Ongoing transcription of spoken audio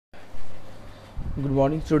Good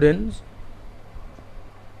morning, students.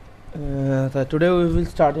 So today we will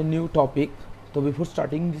start a new topic. So before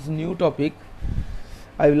starting this new topic,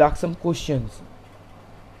 I will ask some questions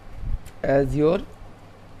as your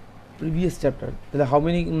previous chapter. So how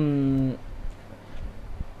many?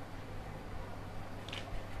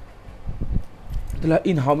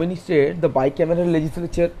 In how many states the bicameral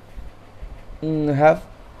legislature have?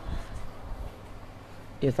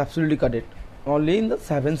 Yes, absolutely correct. Only in the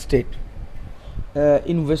 7 state.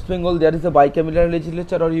 In West Bengal, there is a bicameral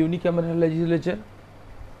legislature or unicameral legislature.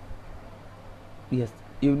 Yes,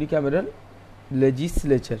 unicameral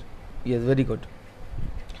legislature. Yes, very good.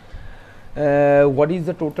 What is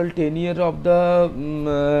the total tenure of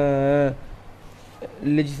the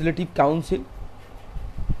legislative council?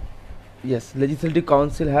 Yes, legislative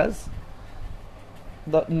council has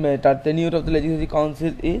the tenure of the legislative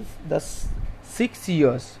council is the 6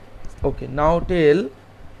 years. Okay, now tell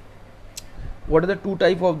what are the two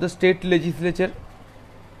types of the state legislature?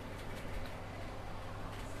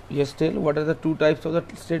 Yes, tell what are the two types of the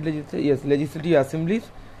state legislature? Yes, legislative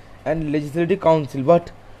assemblies and legislative council.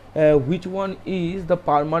 But which one is the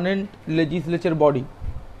permanent legislature body?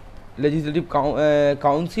 Legislative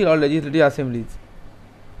council or legislative assemblies?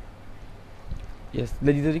 Yes,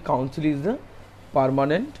 legislative council is the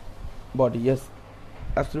permanent body. Yes,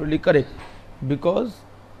 absolutely correct. Because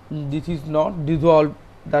this is not dissolved,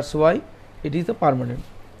 that's why it is a permanent.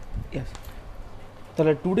 Yes.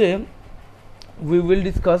 So today we will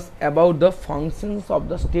discuss about the functions of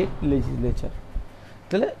the state legislature.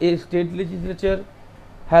 So a state legislature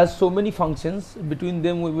has so many functions. Between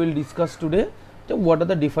them we will discuss today what are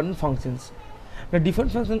the different functions. The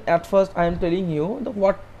different functions, at first I am telling you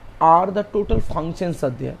what are the total functions are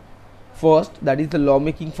there. First, that is the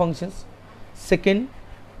lawmaking functions. Second,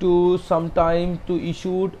 to sometime to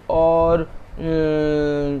issued or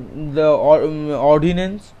the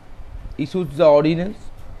ordinance, issues the ordinance.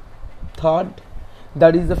 Third,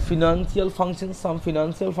 that is the financial functions. Some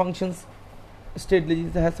financial functions, state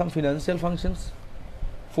legislature has some financial functions.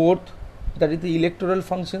 Fourth, that is the electoral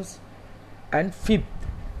functions. And fifth,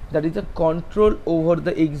 that is the control over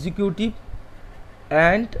the executive,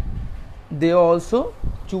 and they also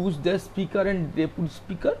choose the speaker and deputy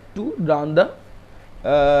speaker to run the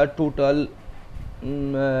total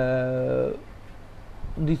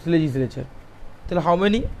this legislature. So how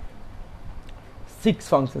many? 6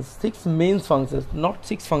 functions, 6 main functions, not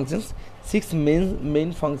 6 functions, 6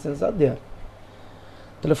 main functions are there.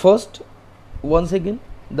 So the first, once again,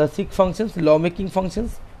 the 6 functions: lawmaking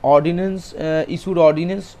functions, ordinance, issued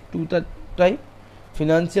ordinance 2 type,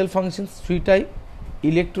 financial functions 3 type,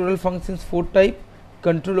 electoral functions 4 type,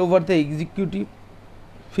 control over the executive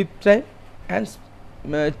 5th type, and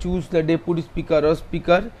choose the deputy speaker or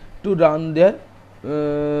speaker to run their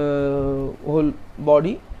whole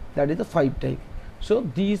body, that is the 5 type. So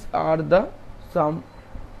these are the some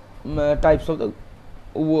types of the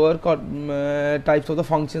work or types of the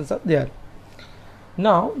functions are there.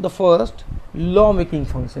 Now the first, lawmaking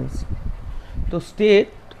functions. So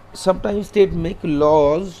sometimes state make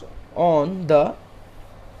laws on the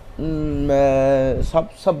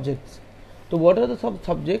subjects. So what are the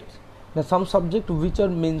subjects? Some subjects which are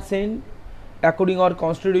mentioned according our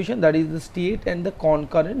constitution, that is the state and the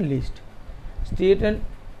concurrent list. State and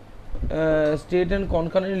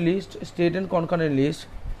concurrent list.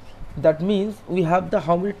 That means we have the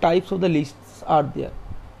how many types of the lists are there?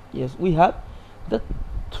 Yes, we have the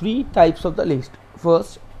 3 types of the list.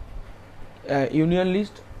 First, union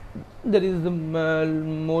list. There is the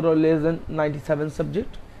more or less than 97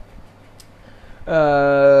 subject.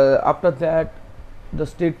 After that, the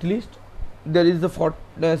state list, there is the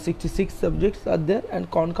 66 subjects are there, and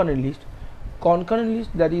concurrent list,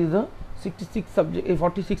 that is the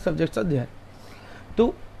 46 subjects are there.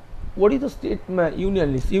 So what is the state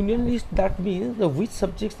union list? Union list, that means which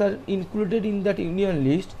subjects are included in that union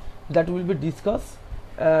list, that will be discussed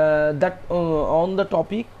that on the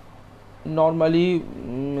topic. Normally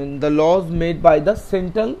the laws made by the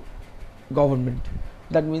central government,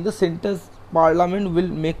 that means the central parliament will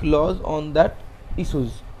make laws on that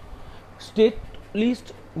issues. State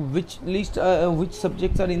list, which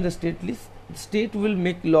subjects are in the state list, state will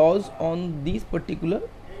make laws on these particular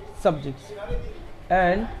subjects.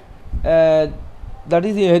 And that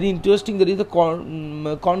is very interesting. There is a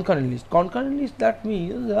concurrent list, that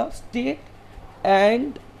means the state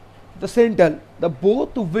and the central, the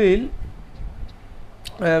both will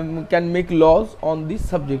can make laws on this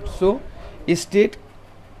subject. So a state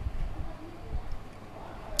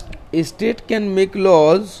can make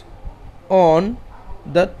laws on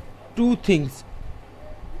the 2 things: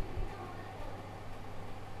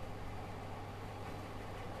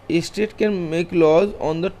 a state can make laws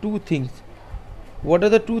on the two things. What are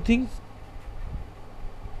the two things?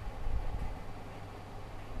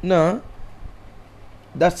 Now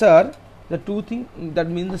that's are the two things, that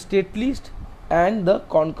means the state list and the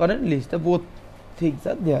concurrent list. The both things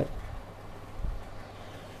are there.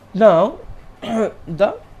 Now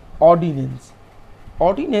the ordinance.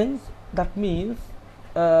 Ordinance, that means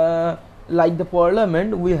like the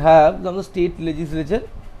parliament, we have the state legislature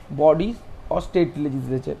bodies or state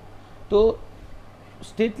legislature. So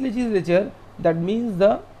state legislature, that means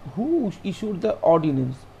the who issued the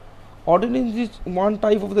ordinance. Ordinance is one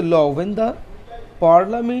type of the law when the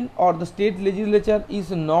parliament or the state legislature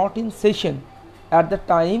is not in session at the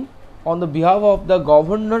time, on the behalf of the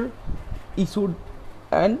governor issued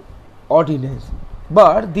an ordinance,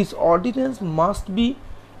 but this ordinance must be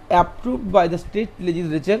approved by the state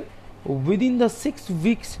legislature within the 6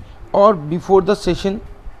 weeks or before the session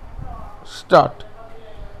start.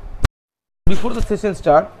 Before the session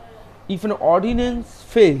start, if an ordinance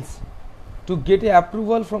fails to get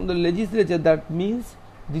approval from the legislature, that means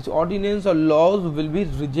this ordinance or laws will be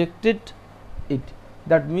rejected it.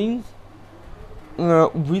 That means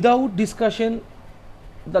without discussion,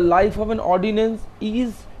 the life of an ordinance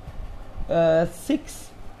is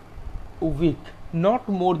 6 weeks, not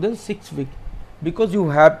more than 6 weeks, because you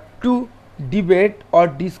have to debate or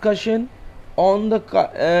discussion on the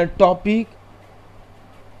topic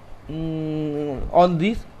on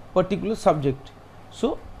this particular subject.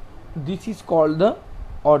 So this is called the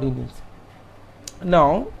ordinance.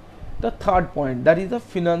 Now the third point, that is the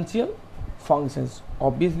financial functions.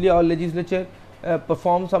 Obviously our legislature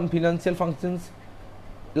perform some financial functions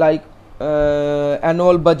like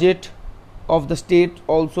annual budget of the state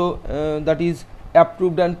also, that is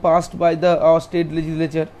approved and passed by the our state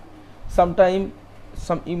legislature. Sometime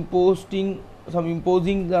some imposing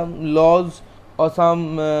some laws or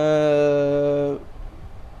some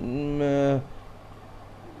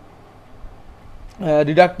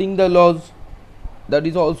reducting the laws, that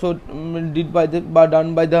is also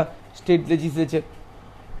done by the state legislature.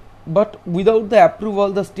 But without the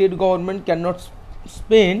approval, the state government cannot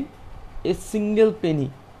spend a single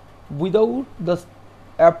penny. Without the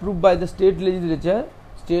approved by the state legislature,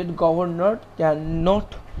 state governor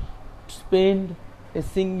cannot spend a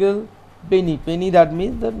single penny. That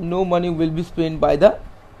means that no money will be spent by the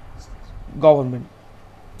government.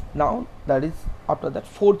 Now that is, after that,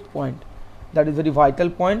 fourth point, that is very vital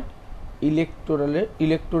point,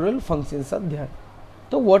 electoral functions are there.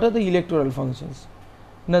 So what are the electoral functions?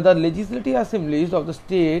 Now the legislative assemblies of the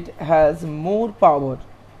state has more power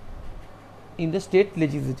in the state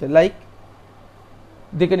legislature, like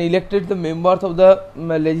they can elect the members of the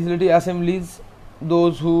legislative assemblies,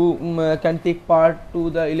 those who can take part to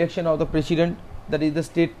the election of the president, that is the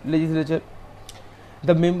state legislature.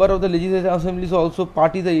 The member of the legislative assemblies also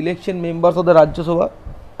party the election members of the Rajya Sabha.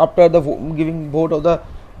 After the giving vote of the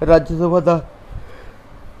Rajya Sabha, the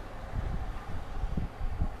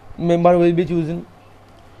member will be chosen,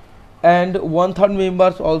 and 1/3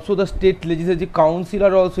 members also the state legislative council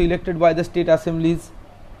are also elected by the state assemblies.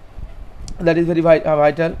 That is very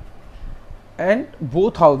vital. And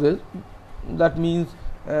both houses, that means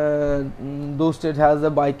those state has a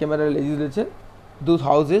bicameral legislature, those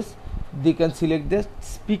houses they can select the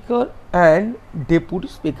speaker and deputy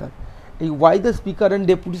speaker. Why the speaker and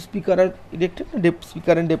deputy speaker are elected?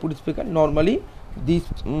 Speaker and deputy speaker, normally these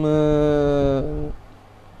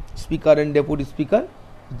speaker and deputy speaker,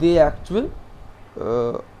 they actually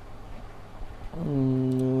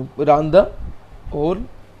run the whole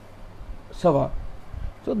Sabha.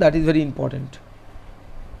 So that is very important.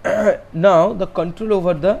 Now the control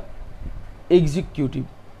over the executive.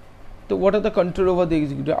 So what are the control over the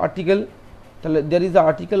executive? Article, there is the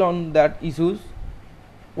article on that issues.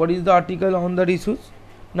 What is the article on that issues?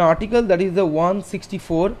 Now article, that is the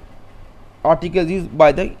 164 article, is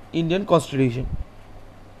by the Indian Constitution.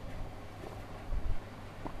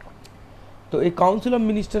 So a council of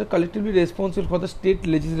ministers collectively responsible for the state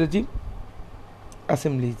legislative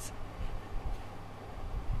assemblies.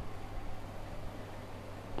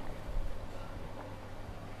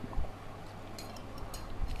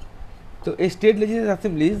 So a state legislative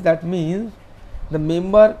assemblies, that means the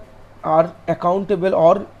member are accountable,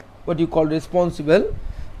 or what you call responsible,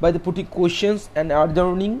 by the putting questions and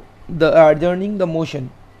adjourning the motion.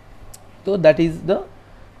 So that is the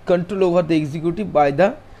control over the executive by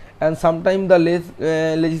the, and sometimes the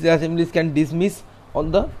legislative assemblies can dismiss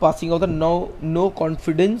on the passing of the no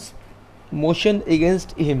confidence motion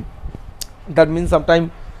against him. That means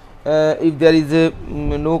sometimes if there is a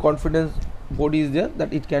no confidence vote is there,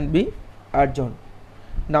 that it can be adjourned.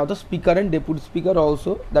 Now the speaker and deputy speaker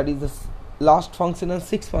also, that is the last function and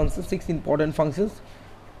six important functions.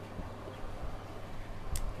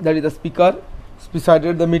 That is the speaker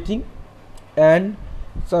presided the meeting and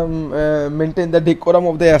some maintain the decorum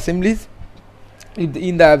of the assemblies. If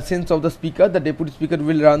in the absence of the speaker, the deputy speaker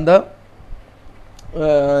will run the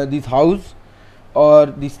this house or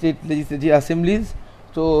the state legislative assemblies.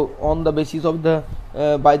 So on the basis of the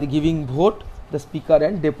by the giving vote, the speaker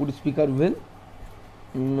and deputy speaker will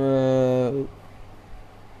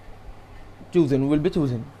be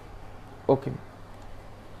chosen. Okay,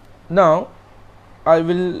 now I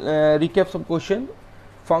will recap some question.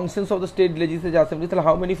 Functions of the state legislative assembly. So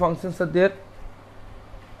how many functions are there?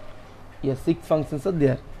 Yes, 6 functions are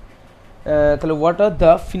there. So what are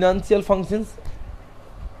the financial functions?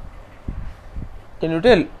 Can you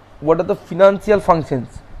tell what are the financial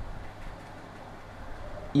functions?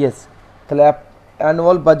 Yes, so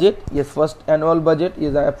annual budget. Yes, first annual budget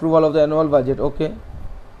is the approval of the annual budget. Okay,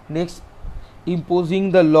 next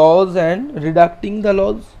imposing the laws and redacting the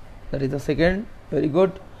laws, that is the second. Very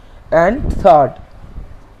good. And third,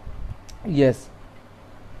 yes,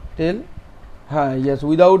 till yes,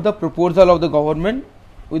 without the proposal of the government,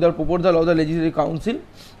 without proposal of the legislative council,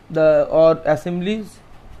 the or assemblies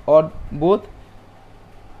or both,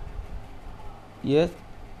 yes,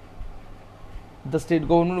 the state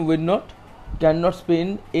government will cannot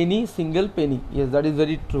spend any single penny. Yes, that is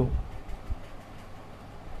very true.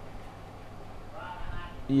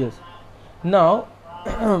 Yes, now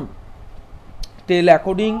till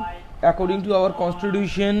according to our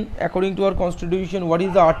constitution, what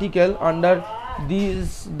is the article under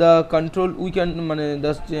this? The control we can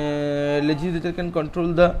the legislature can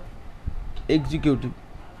control the executive.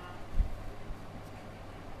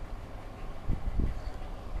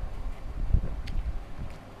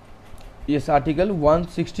 Yes, article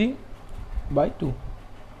 160/2.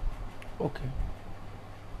 Okay.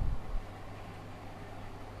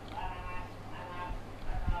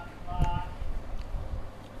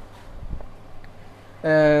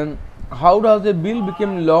 And how does a bill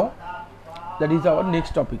become law? That is our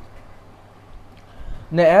next topic.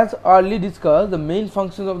 Now, as earlier discussed, the main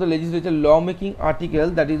functions of the legislature lawmaking article,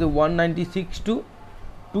 that is 196 to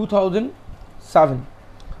 2007,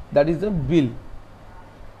 that is the bill.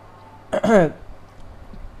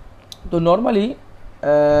 So normally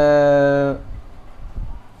at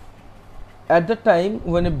the time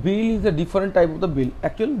when a bill is a different type of the bill,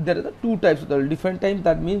 actually there are the two types of the different types,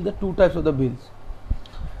 that means the two types of the bills,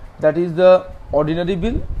 that is the ordinary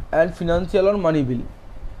bill and financial or money bill.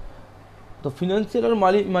 The financial or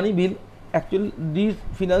money bill, actually these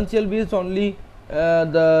financial bills only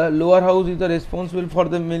the lower house is the responsible for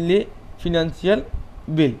the mainly financial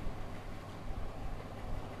bill.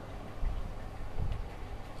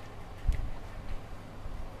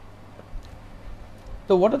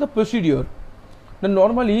 So what are the procedure? Now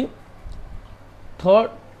normally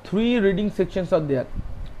three reading sections are there.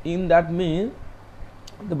 In that means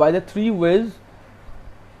by the 3 ways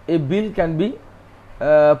a bill can be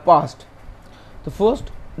passed. The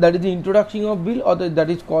first, that is the introduction of bill, or that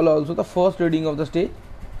is called also the first reading of the stage.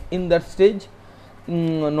 In that stage,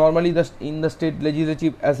 normally in the state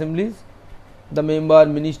legislative assemblies, the member,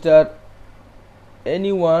 minister,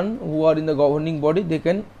 anyone who are in the governing body, they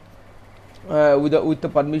can with the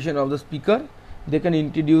permission of the speaker, they can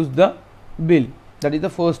introduce the bill. That is the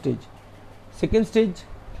first stage. Second stage,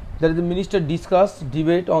 that is the minister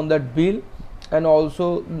debate on that bill, and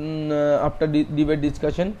also after debate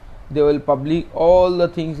discussion, they will publish all the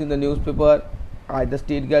things in the newspaper, either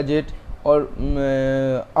state gazette or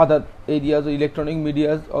other areas, electronic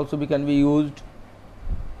media also can be used,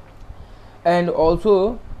 and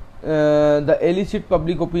also the elicit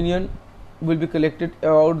public opinion will be collected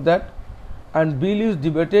about that, and bill is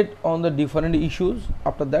debated on the different issues.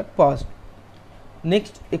 After that passed,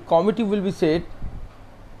 next a committee will be set.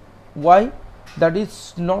 Why? That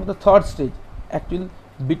is not the third stage. Actually,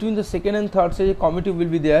 between the second and third stage, a committee will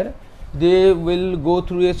be there. They will go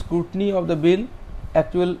through a scrutiny of the bill.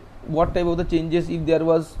 Actual what type of the changes, if there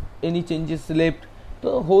was any changes left,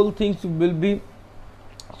 the whole things will be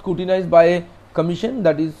scrutinized by a commission,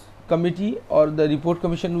 that is committee or the report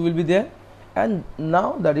commission will be there. And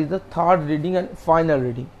now that is the third reading and final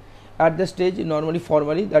reading. At the stage, normally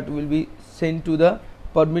formally that will be sent to the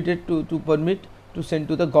permitted to send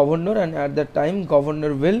to the governor, and at that time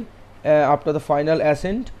governor will after the final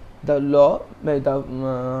assent, the law the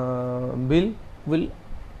bill will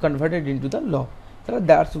converted into the law. So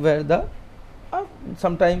that's where the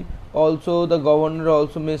sometime also the governor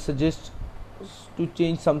also may suggest to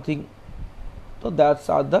change something. So that's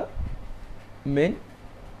are the main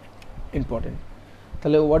important.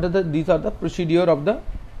 what are these are the procedure of the,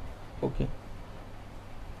 okay.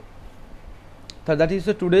 So that is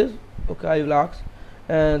the today's, okay. I will ask,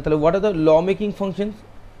 and what are the law making functions?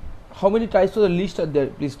 How many types of the list are there?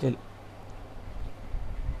 Please tell.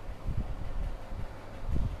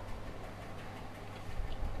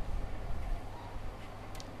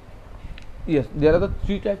 Yes, there are the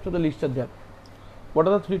 3 types of the list are there. What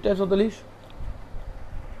are the 3 types of the list?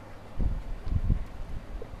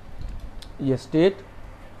 Yes, state,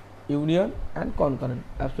 union and concurrent.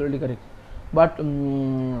 Absolutely correct. But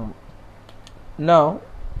now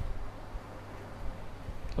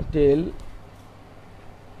tell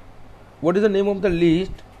what is the name of the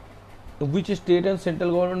list which state and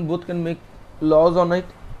central government both can make laws on it?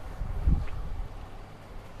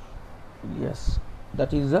 Yes,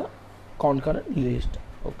 that is the concurrent list.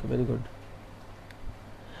 Okay, very good.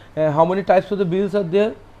 How many types of the bills are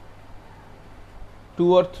there?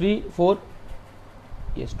 2 or 3, 4?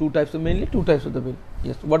 Yes, 2 types of, mainly 2 types of the bill.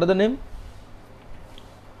 Yes, what are the name?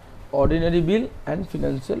 Ordinary bill and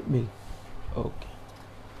financial bill. Okay,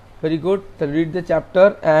 very good. So read the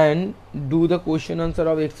chapter and do the question answer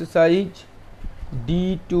of exercise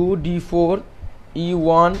D2, D4,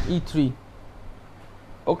 E1, E3.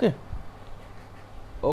 Okay.